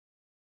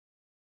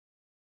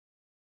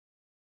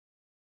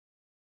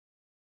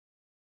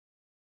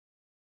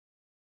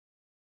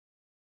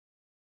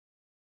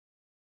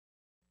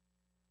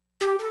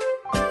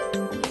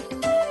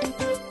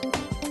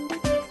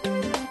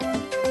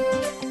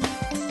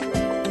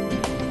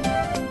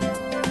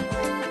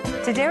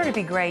To dare to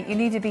be great, you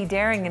need to be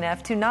daring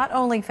enough to not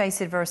only face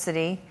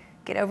adversity,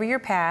 get over your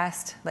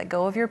past, let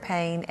go of your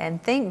pain,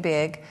 and think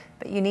big,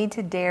 but you need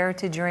to dare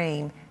to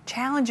dream.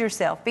 Challenge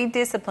yourself, be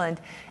disciplined,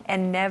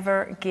 and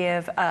never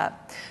give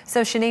up.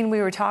 So, Shaneen,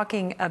 we were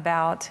talking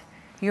about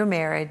your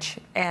marriage,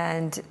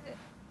 and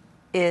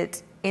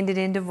it ended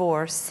in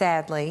divorce,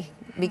 sadly,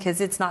 because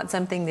it's not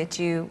something that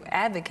you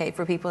advocate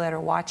for people that are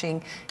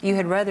watching. You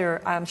had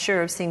rather, I'm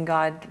sure, have seen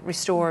God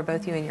restore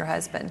both you and your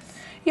husband.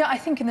 Yeah, I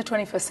think in the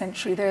 21st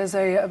century there's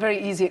a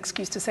very easy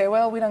excuse to say,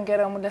 well, we don't get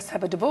on, let's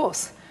have a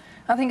divorce.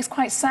 I think it's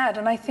quite sad,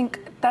 and I think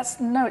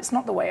no, it's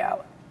not the way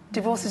out.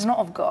 Divorce is not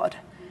of God.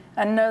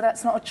 And no,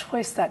 that's not a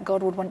choice that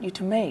God would want you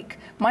to make.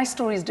 My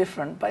story is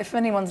different, but if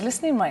anyone's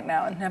listening right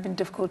now and having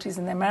difficulties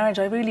in their marriage,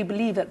 I really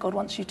believe that God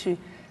wants you to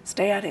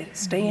stay at it,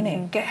 stay in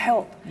it, get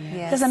help.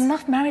 Yes. There's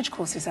enough marriage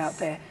courses out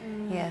there.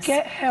 Yes.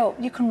 Get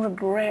help. You can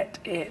regret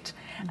it.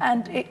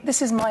 And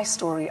this is my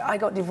story. I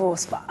got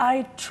divorced, but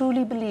I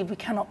truly believe we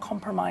cannot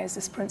compromise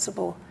this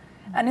principle.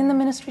 And in the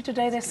ministry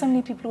today, there's so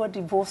many people who are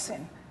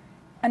divorcing,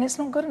 and it's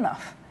not good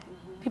enough.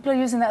 People are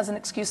using that as an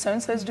excuse.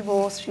 So-and-so's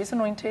divorced, she's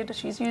anointed,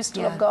 she's used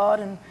to love God,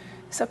 and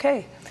it's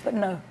okay. But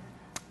no,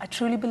 I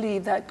truly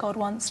believe that God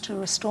wants to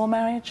restore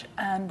marriage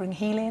and bring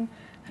healing.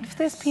 And if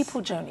there's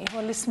people, Joni, who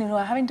are listening, who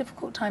are having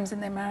difficult times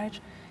in their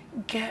marriage,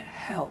 get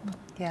help.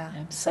 Yeah.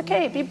 It's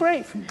okay, be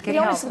brave. Be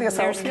honest with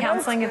yourself. There's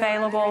counseling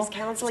available. There's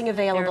counseling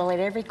available at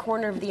every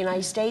corner of the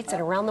United States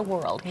and around the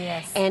world.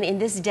 Yes. And in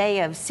this day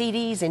of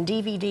CDs and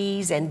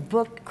DVDs and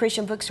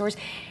Christian bookstores,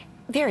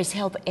 there is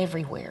help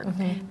everywhere.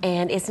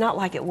 And it's not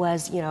like it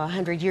was,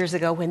 100 years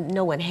ago when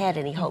no one had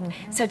any hope.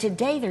 So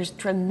today there's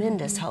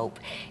tremendous hope.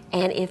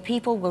 And if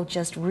people will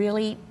just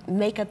really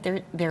make up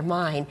their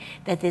mind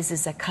that this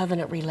is a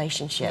covenant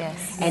relationship,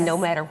 and no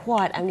matter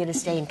what, I'm going to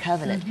stay in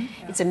covenant,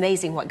 it's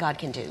amazing what God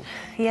can do.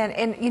 Yeah,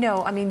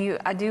 and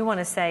I do want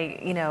to say,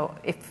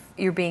 if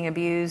you're being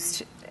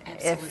abused,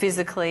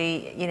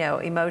 physically,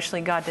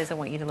 emotionally, God doesn't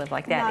want you to live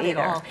like that Not either.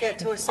 At all. Get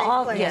to a safe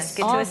place. Yes,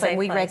 get to a safe Often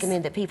we place.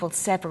 recommend that people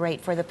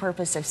separate for the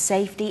purpose of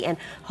safety and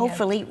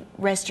hopefully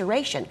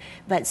restoration.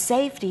 But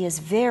safety is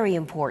very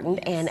important,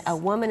 and a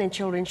woman and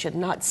children should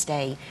not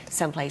stay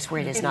someplace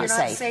where it is not safe. If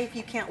you're not safe,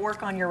 you can't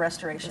work on your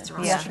restoration. That's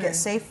right. You have to get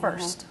safe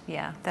first.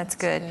 Yeah, that's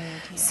good.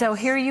 So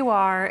here you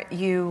are,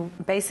 you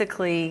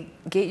basically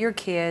get your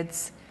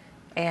kids,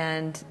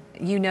 and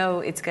you know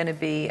it's going to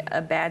be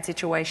a bad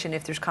situation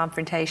if there's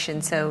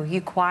confrontation, so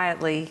you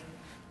quietly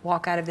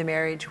walk out of the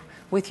marriage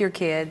with your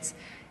kids,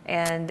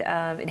 and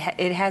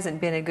it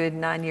hasn't been a good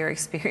 9-year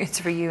experience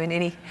for you in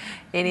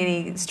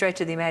any stretch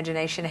of the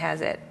imagination,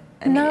 has it?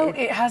 No,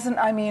 it hasn't.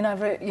 I mean, I've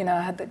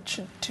had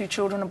two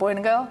children, a boy and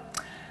a girl,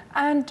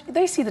 and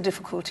they see the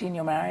difficulty in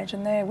your marriage,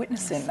 and they're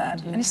witnessing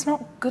that, and it's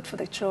not good for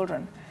the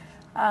children.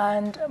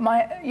 And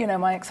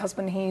my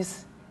ex-husband,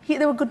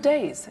 there were good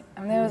days.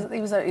 I mean,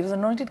 he was an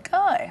anointed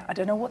guy. I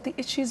don't know what the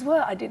issues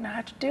were. I didn't know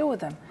how to deal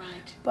with them.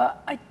 Right.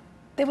 But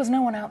there was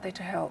no one out there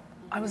to help.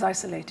 I was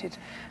isolated.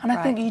 And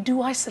I think you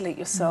do isolate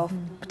yourself,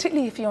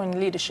 particularly if you're in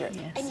leadership.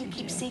 Yes. And you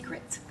keep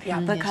secrets.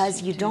 Yeah.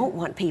 Because you don't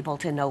want people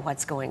to know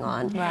what's going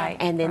on. Right.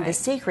 And then the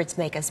secrets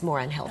make us more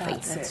unhealthy.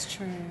 That's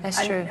true.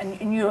 That's true.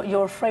 And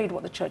you're afraid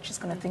what the church is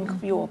going to think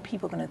of you, or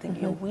people are going to think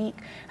you're weak.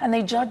 And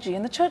they judge you.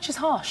 And the church is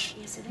harsh.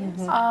 Yes, it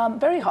is.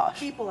 Very harsh.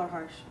 People are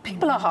harsh.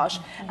 People are harsh.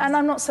 And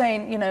I'm not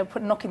saying,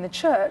 knocking the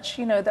church.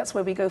 That's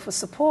where we go for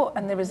support.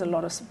 And there is a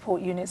lot of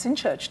support units in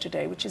church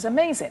today, which is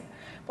amazing.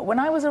 But when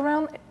I was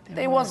around,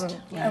 there wasn't.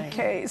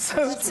 Okay.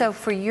 So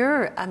for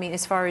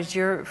as far as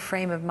your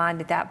frame of mind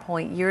at that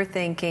point, you're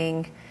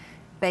thinking,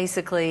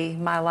 basically,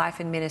 my life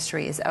in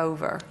ministry is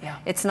over. Yeah.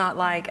 It's not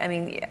like,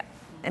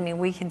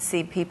 we can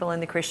see people in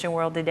the Christian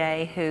world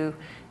today who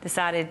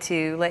decided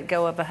to let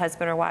go of a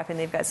husband or wife, and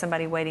they've got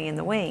somebody waiting in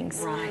the wings.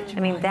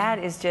 Right. That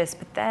is just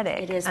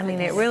pathetic. It is.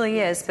 It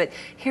really is. But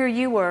here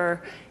you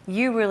were,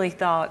 you really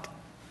thought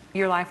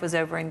your life was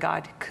over and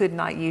God could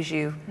not use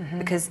you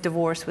because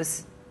divorce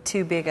was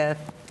too big a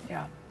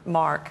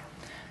mark.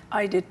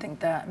 I did think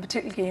that, and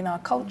particularly in our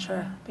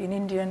culture, being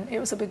Indian, it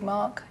was a big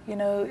mark.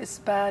 It's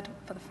bad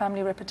for the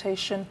family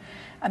reputation.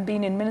 And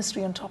being in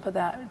ministry on top of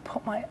that, it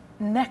put my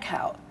neck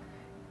out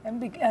and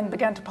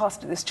began to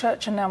pastor this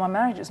church, and now my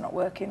marriage is not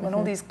working. When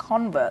all these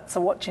converts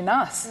are watching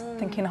us,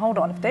 thinking, hold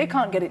on, if they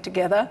can't get it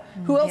together,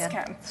 who else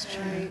can?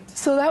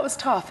 So that was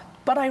tough.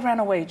 But I ran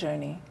away,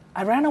 Joni.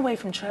 I ran away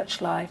from church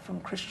life, from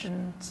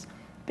Christians,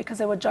 because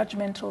they were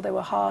judgmental, they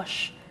were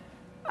harsh.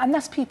 And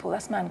that's people,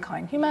 that's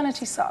mankind.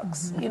 Humanity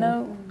sucks,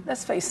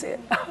 let's face it.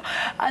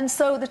 And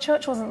so the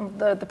church wasn't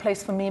the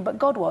place for me, but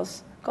God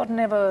was. God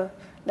never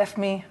left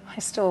me. I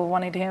still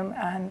wanted him,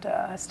 and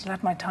I still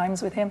had my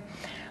times with him.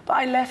 But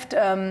I left,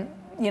 the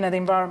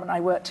environment I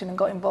worked in and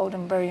got involved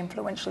in a very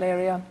influential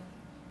area.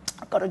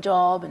 I got a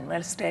job in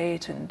real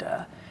estate and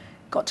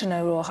got to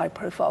know all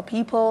high-profile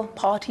people,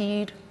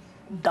 partied,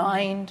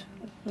 dined,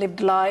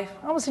 lived life.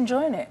 I was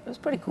enjoying it. It was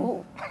pretty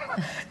cool.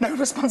 No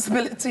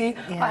responsibility.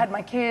 I had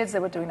my kids. They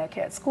were doing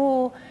okay at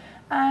school.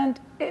 And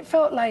it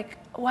felt like,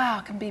 wow,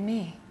 I can be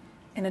me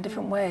in a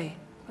different way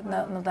with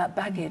none of that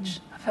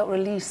baggage. I felt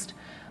released.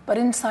 But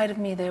inside of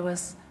me, there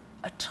was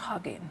a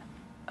tugging,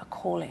 a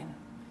calling,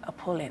 a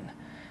pulling,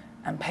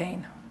 and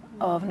pain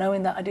of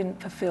knowing that I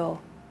didn't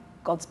fulfill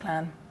God's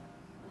plan,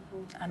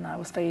 and I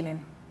was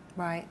failing.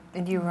 Right.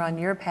 And you were on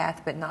your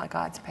path, but not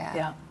God's path.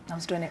 Yeah, I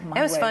was doing it my way.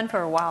 It was fun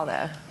for a while,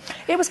 though.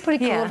 It was pretty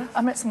cool. Yeah.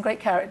 I met some great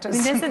characters.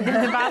 Doesn't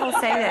the Bible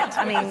say that?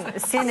 I mean,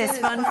 sin is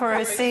fun for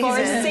a season. For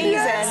a season,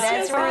 Yes,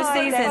 that's right. For a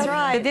season. That's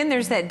right. But then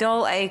there's that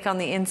dull ache on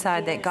the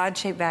inside, that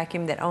God-shaped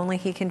vacuum that only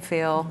He can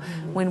fill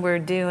when we're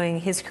doing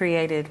His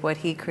created, what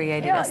He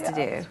created us to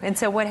do. And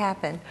so what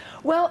happened?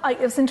 Well, it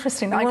was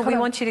interesting. Well, we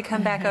want you to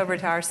come back over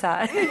to our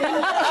side.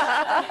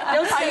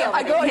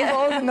 I got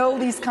involved in all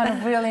these kind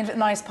of really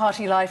nice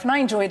party life, and I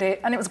enjoyed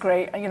it, and it was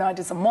great. You know, I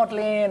did some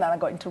modelling, and I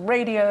got into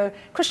radio,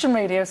 Christian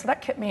radio, so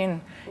that kept me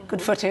in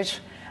good footage.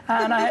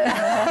 And I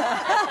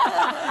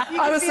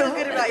was feel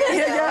good about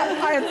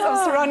yourself. I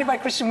was surrounded by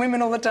Christian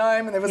women all the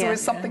time, and there was always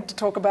something to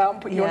talk about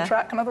and put you on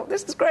track. And I thought,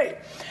 this is great.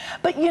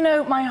 But you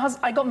know,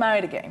 I got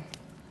married again,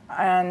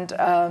 and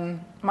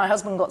my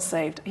husband got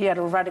saved. He had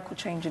a radical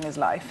change in his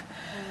life.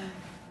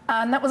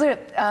 And that was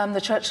it.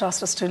 The church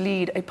asked us to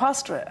lead a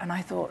pastorate, and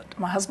I thought,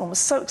 my husband was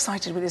so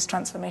excited with his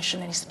transformation,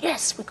 and he said,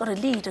 yes, we've got to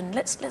lead, and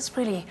let's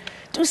really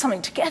do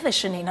something together,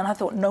 Shaneen. And I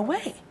thought, no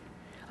way.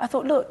 I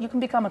thought, look, you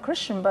can become a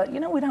Christian, but, you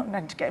know, we don't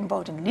need to get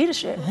involved in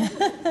leadership.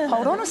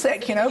 Hold on a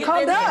sec, you know,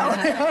 calm down.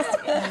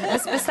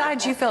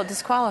 Besides, you felt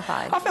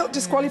disqualified. I felt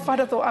disqualified.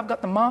 I thought, I've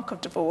got the mark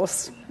of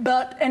divorce.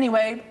 But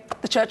anyway,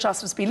 the church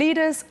asked us to be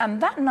leaders, and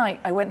that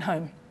night I went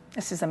home.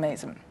 This is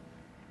amazing.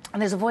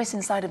 And there's a voice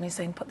inside of me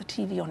saying, put the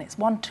TV on. It's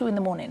 1, 2 in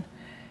the morning.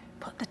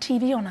 Put the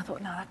TV on. I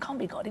thought, no, that can't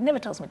be God. He never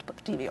tells me to put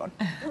the TV on.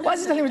 Why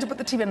is he telling me to put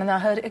the TV on? And I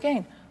heard it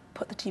again.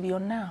 Put the TV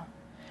on now.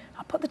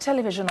 I put the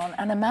television on,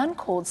 and a man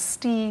called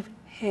Steve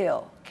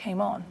Hill came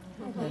on.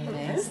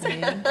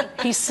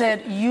 He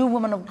said, you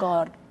woman of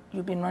God,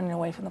 you've been running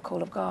away from the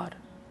call of God.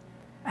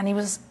 And he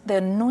was the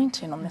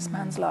anointing on this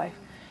man's life.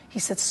 He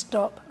said,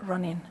 stop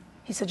running.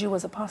 He said, you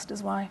was a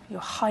pastor's wife, you're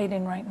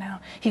hiding right now.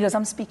 He goes,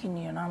 I'm speaking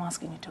to you and I'm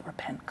asking you to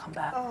repent, come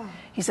back. Oh.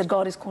 He said,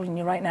 God is calling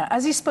you right now.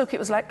 As he spoke, it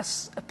was like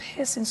a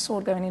piercing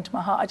sword going into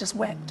my heart. I just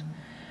wept.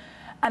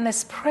 And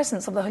this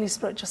presence of the Holy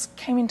Spirit just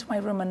came into my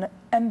room and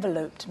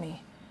enveloped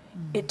me.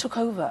 It took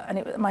over,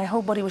 and my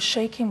whole body was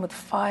shaking with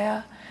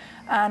fire.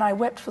 And I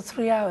wept for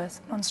 3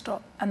 hours,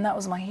 non-stop, and that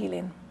was my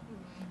healing.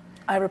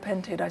 I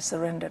repented, I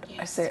surrendered. Yes.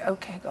 I say,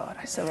 okay, God,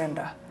 I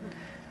surrender.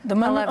 I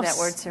love that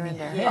word,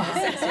 surrender.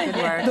 Yes, it's a good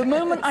word. The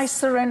moment I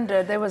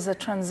surrendered, there was a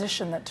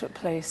transition that took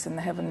place in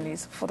the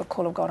heavenlies for the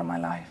call of God in my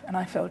life, and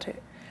I felt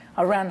it.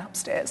 I ran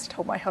upstairs,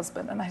 told my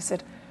husband, and I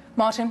said,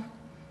 Martin,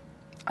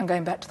 I'm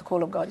going back to the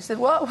call of God. He said,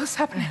 what's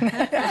happening?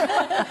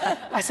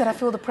 I said, I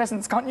feel the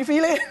presence. Can't you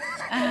feel it?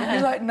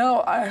 He's like,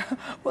 no,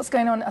 what's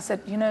going on? I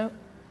said, you know,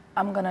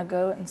 I'm going to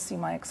go and see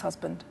my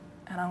ex-husband,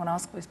 and I'm going to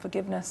ask for his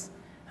forgiveness.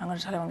 I'm going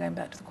to tell him I'm going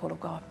back to the call of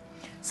God.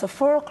 So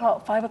 4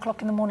 o'clock, 5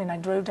 o'clock in the morning, I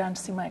drove down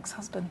to see my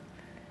ex-husband,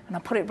 and I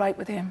put it right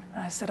with him.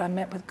 And I said, I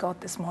met with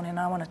God this morning, and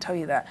I want to tell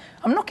you that.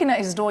 I'm knocking at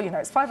his door, you know,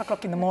 it's 5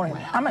 o'clock in the morning.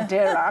 I'm a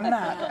darer, I'm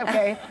not,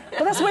 okay?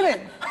 But that's women.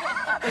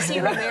 Was he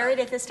married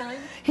at this time?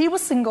 He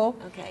was single.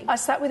 Okay. I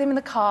sat with him in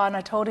the car, and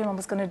I told him I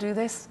was going to do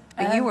this.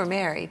 But you were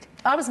married.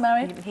 I was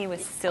married. He was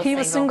still single. He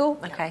was single.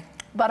 Okay.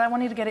 But I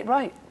wanted to get it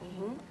right.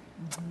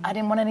 I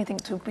didn't want anything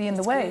to be in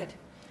the way. Good.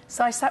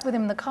 So I sat with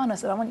him in the car, and I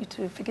said, I want you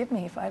to forgive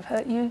me if I've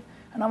hurt you,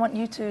 and I want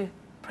you to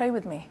pray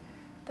with me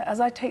that as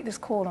I take this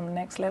call on the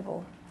next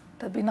level,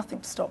 there'll be nothing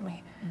to stop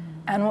me.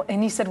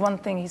 And he said one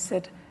thing, he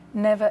said,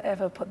 never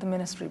ever put the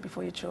ministry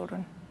before your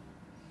children.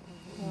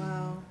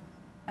 Wow.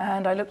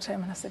 And I looked at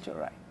him and I said, you're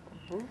right.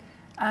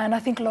 And I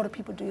think a lot of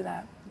people do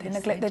that. They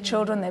neglect their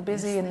children, they're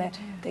busy, and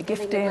they're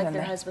gifting. They neglect and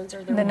their husbands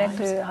or they their neglect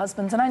wives. their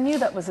husbands. And I knew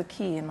that was a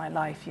key in my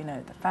life, you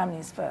know, the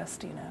families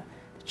first, you know,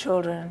 the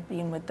children,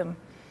 being with them.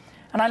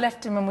 And I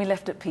left him, and we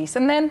left at peace.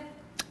 And then,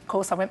 of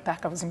course, I went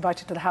back. I was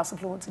invited to the House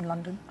of Lords in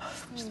London,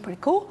 which is pretty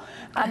cool.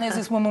 And there's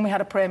this woman, we had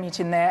a prayer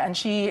meeting there, and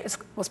she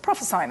was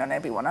prophesying on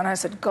everyone. And I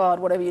said, God,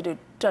 whatever you do,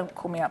 don't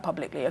call me out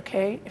publicly,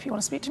 okay? If you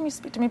want to speak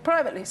to me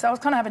privately. So I was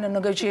kind of having a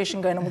negotiation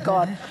going on with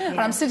God. And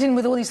I'm sitting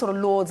with all these sort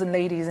of lords and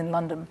ladies in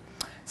London.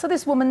 So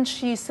this woman,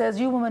 she says,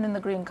 you woman in the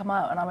green, come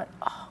out. And I went,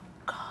 oh,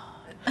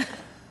 God,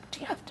 do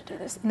you have to do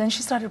this? And then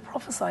she started to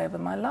prophesy over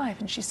my life.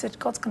 And she said,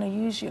 God's going to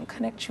use you and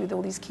connect you with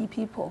all these key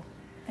people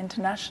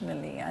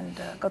internationally,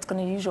 and God's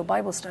going to use your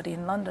Bible study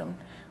in London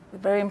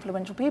with very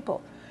influential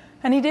people.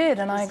 And he did,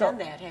 and He's done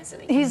that,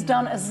 hasn't he? He's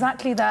done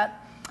exactly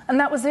that. And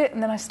that was it.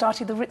 And then I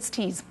started the Ritz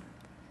Teas,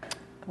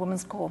 the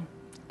woman's call,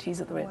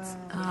 Teas at the Ritz.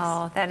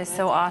 Wow. Oh, that is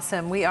so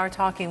awesome. We are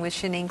talking with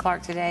Shaneen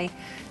Clarke today.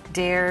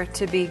 Dare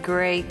to be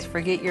great.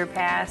 Forget your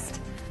past.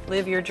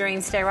 Live your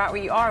dreams. Stay right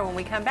where you are. When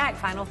we come back,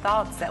 final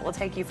thoughts that will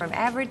take you from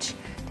average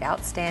to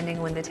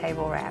outstanding when the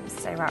table wraps.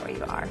 Stay right where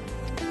you are.